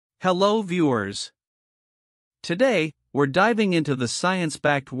Hello viewers. Today, we're diving into the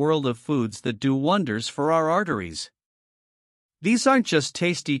science-backed world of foods that do wonders for our arteries. These aren't just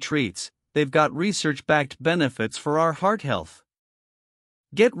tasty treats, they've got research-backed benefits for our heart health.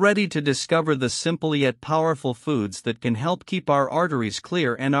 Get ready to discover the simple yet powerful foods that can help keep our arteries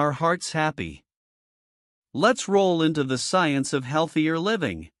clear and our hearts happy. Let's roll into the science of healthier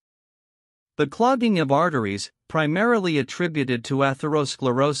living. The clogging of arteries, primarily attributed to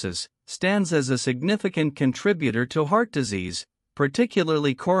atherosclerosis, stands as a significant contributor to heart disease,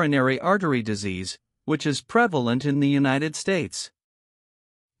 particularly coronary artery disease, which is prevalent in the United States.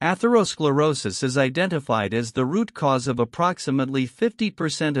 Atherosclerosis is identified as the root cause of approximately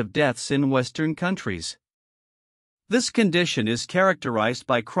 50% of deaths in Western countries. This condition is characterized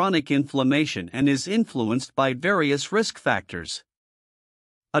by chronic inflammation and is influenced by various risk factors.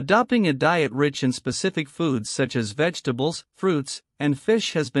 Adopting a diet rich in specific foods such as vegetables, fruits, and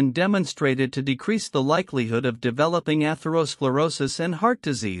fish has been demonstrated to decrease the likelihood of developing atherosclerosis and heart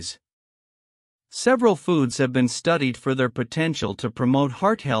disease. Several foods have been studied for their potential to promote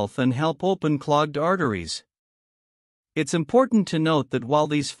heart health and help open clogged arteries. It's important to note that while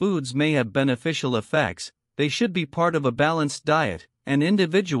these foods may have beneficial effects, they should be part of a balanced diet, and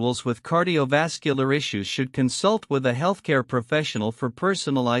individuals with cardiovascular issues should consult with a healthcare professional for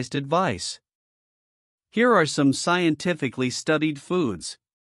personalized advice. Here are some scientifically studied foods.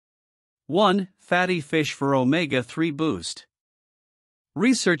 1. Fatty fish for omega-3 boost.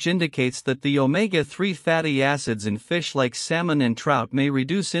 Research indicates that the omega-3 fatty acids in fish like salmon and trout may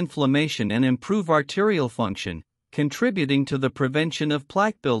reduce inflammation and improve arterial function, contributing to the prevention of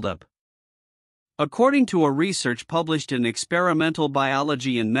plaque buildup. According to a research published in Experimental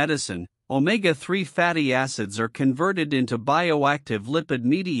Biology and Medicine, omega-3 fatty acids are converted into bioactive lipid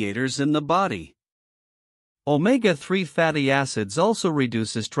mediators in the body. Omega-3 fatty acids also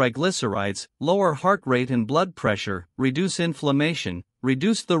reduces triglycerides, lower heart rate and blood pressure, reduce inflammation,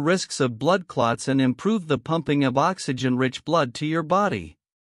 reduce the risks of blood clots and improve the pumping of oxygen-rich blood to your body.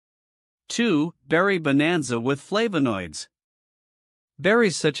 2. Berry bonanza with flavonoids.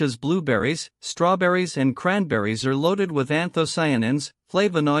 Berries such as blueberries, strawberries and cranberries are loaded with anthocyanins,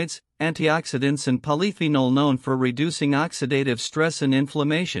 flavonoids, antioxidants and polyphenol known for reducing oxidative stress and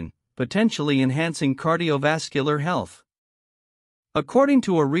inflammation, potentially enhancing cardiovascular health. According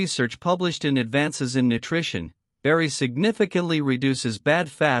to a research published in Advances in Nutrition, berries significantly reduces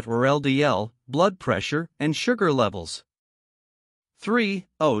bad fat or LDL, blood pressure, and sugar levels. 3.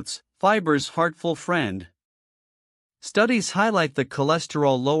 Oats, fiber's heartful friend. Studies highlight the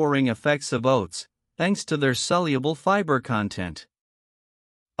cholesterol-lowering effects of oats, thanks to their soluble fiber content.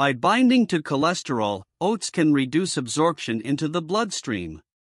 By binding to cholesterol, oats can reduce absorption into the bloodstream.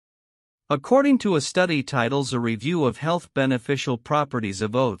 According to a study titled A Review of Health Beneficial Properties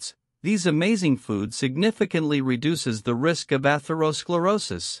of Oats, these amazing foods significantly reduces the risk of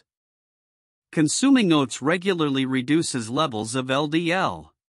atherosclerosis. Consuming oats regularly reduces levels of LDL.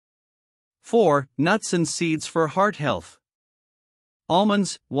 4. Nuts and seeds for heart health.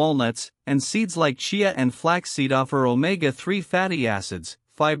 Almonds, walnuts, and seeds like chia and flaxseed offer omega-3 fatty acids,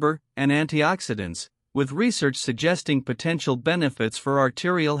 fiber, and antioxidants, with research suggesting potential benefits for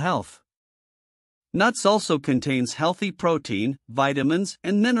arterial health. Nuts also contains healthy protein, vitamins,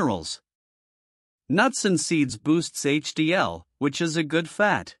 and minerals. Nuts and seeds boosts HDL, which is a good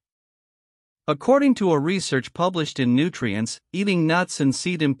fat. According to a research published in Nutrients, eating nuts and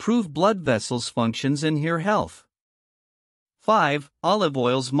seed improve blood vessels functions and hair health. 5. Olive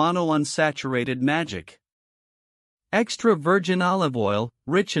oil's monounsaturated magic. Extra virgin olive oil,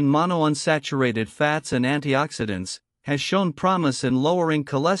 rich in monounsaturated fats and antioxidants, has shown promise in lowering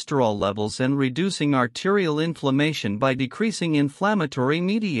cholesterol levels and reducing arterial inflammation by decreasing inflammatory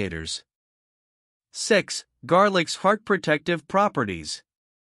mediators. 6. Garlic's heart protective properties.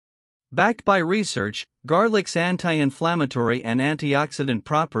 Backed by research, garlic's anti-inflammatory and antioxidant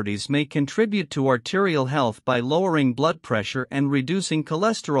properties may contribute to arterial health by lowering blood pressure and reducing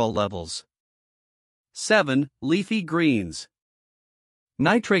cholesterol levels. 7. Leafy greens.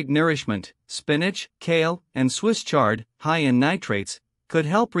 Nitrate nourishment, spinach, kale, and Swiss chard, high in nitrates, could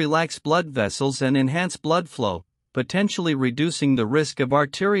help relax blood vessels and enhance blood flow, potentially reducing the risk of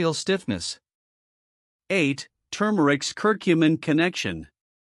arterial stiffness. 8. Turmeric's curcumin connection.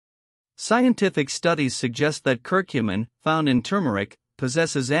 Scientific studies suggest that curcumin, found in turmeric,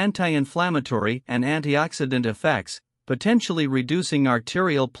 possesses anti-inflammatory and antioxidant effects, potentially reducing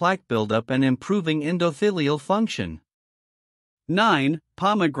arterial plaque buildup and improving endothelial function. 9.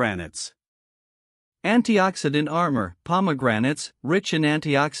 Pomegranates. Antioxidant armor. Pomegranates, rich in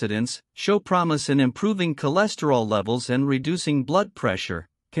antioxidants, show promise in improving cholesterol levels and reducing blood pressure,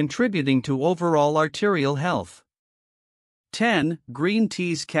 contributing to overall arterial health. 10. Green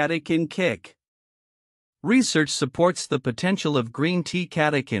tea's catechin kick. Research supports the potential of green tea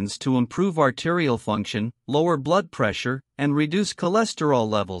catechins to improve arterial function, lower blood pressure, and reduce cholesterol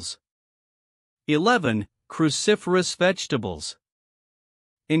levels. 11. Cruciferous vegetables.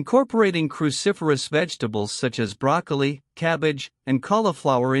 Incorporating cruciferous vegetables such as broccoli, cabbage, and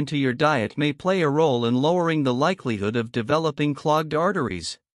cauliflower into your diet may play a role in lowering the likelihood of developing clogged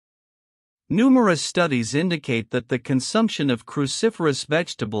arteries. Numerous studies indicate that the consumption of cruciferous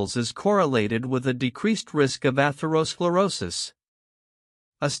vegetables is correlated with a decreased risk of atherosclerosis.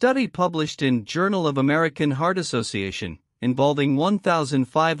 A study published in Journal of American Heart Association, involving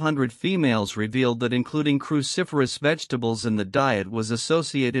 1,500 females, revealed that including cruciferous vegetables in the diet was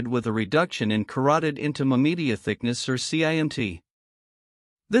associated with a reduction in carotid intima media thickness or CIMT.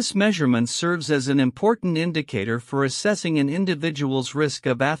 This measurement serves as an important indicator for assessing an individual's risk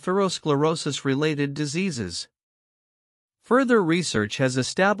of atherosclerosis-related diseases. Further research has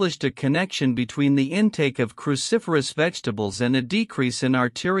established a connection between the intake of cruciferous vegetables and a decrease in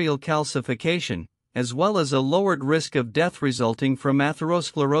arterial calcification, as well as a lowered risk of death resulting from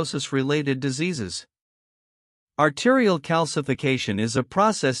atherosclerosis-related diseases. Arterial calcification is a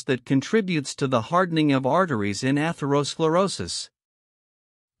process that contributes to the hardening of arteries in atherosclerosis.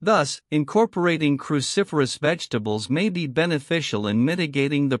 Thus, incorporating cruciferous vegetables may be beneficial in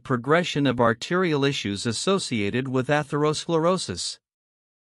mitigating the progression of arterial issues associated with atherosclerosis.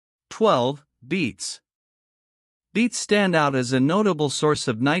 12. Beets. Beets stand out as a notable source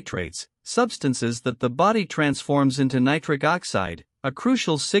of nitrates, substances that the body transforms into nitric oxide, a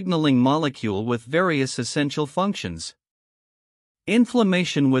crucial signaling molecule with various essential functions.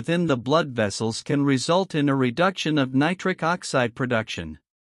 Inflammation within the blood vessels can result in a reduction of nitric oxide production.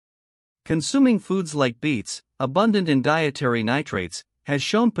 Consuming foods like beets, abundant in dietary nitrates, has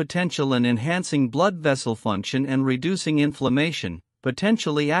shown potential in enhancing blood vessel function and reducing inflammation,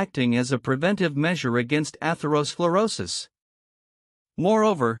 potentially acting as a preventive measure against atherosclerosis.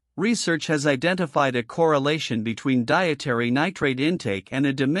 Moreover, research has identified a correlation between dietary nitrate intake and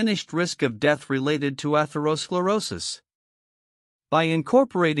a diminished risk of death related to atherosclerosis. By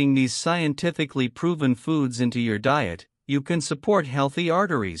incorporating these scientifically proven foods into your diet, you can support healthy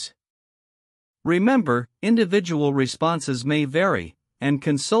arteries. Remember, individual responses may vary, and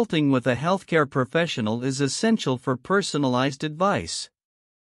consulting with a healthcare professional is essential for personalized advice.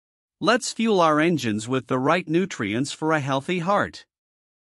 Let's fuel our engines with the right nutrients for a healthy heart.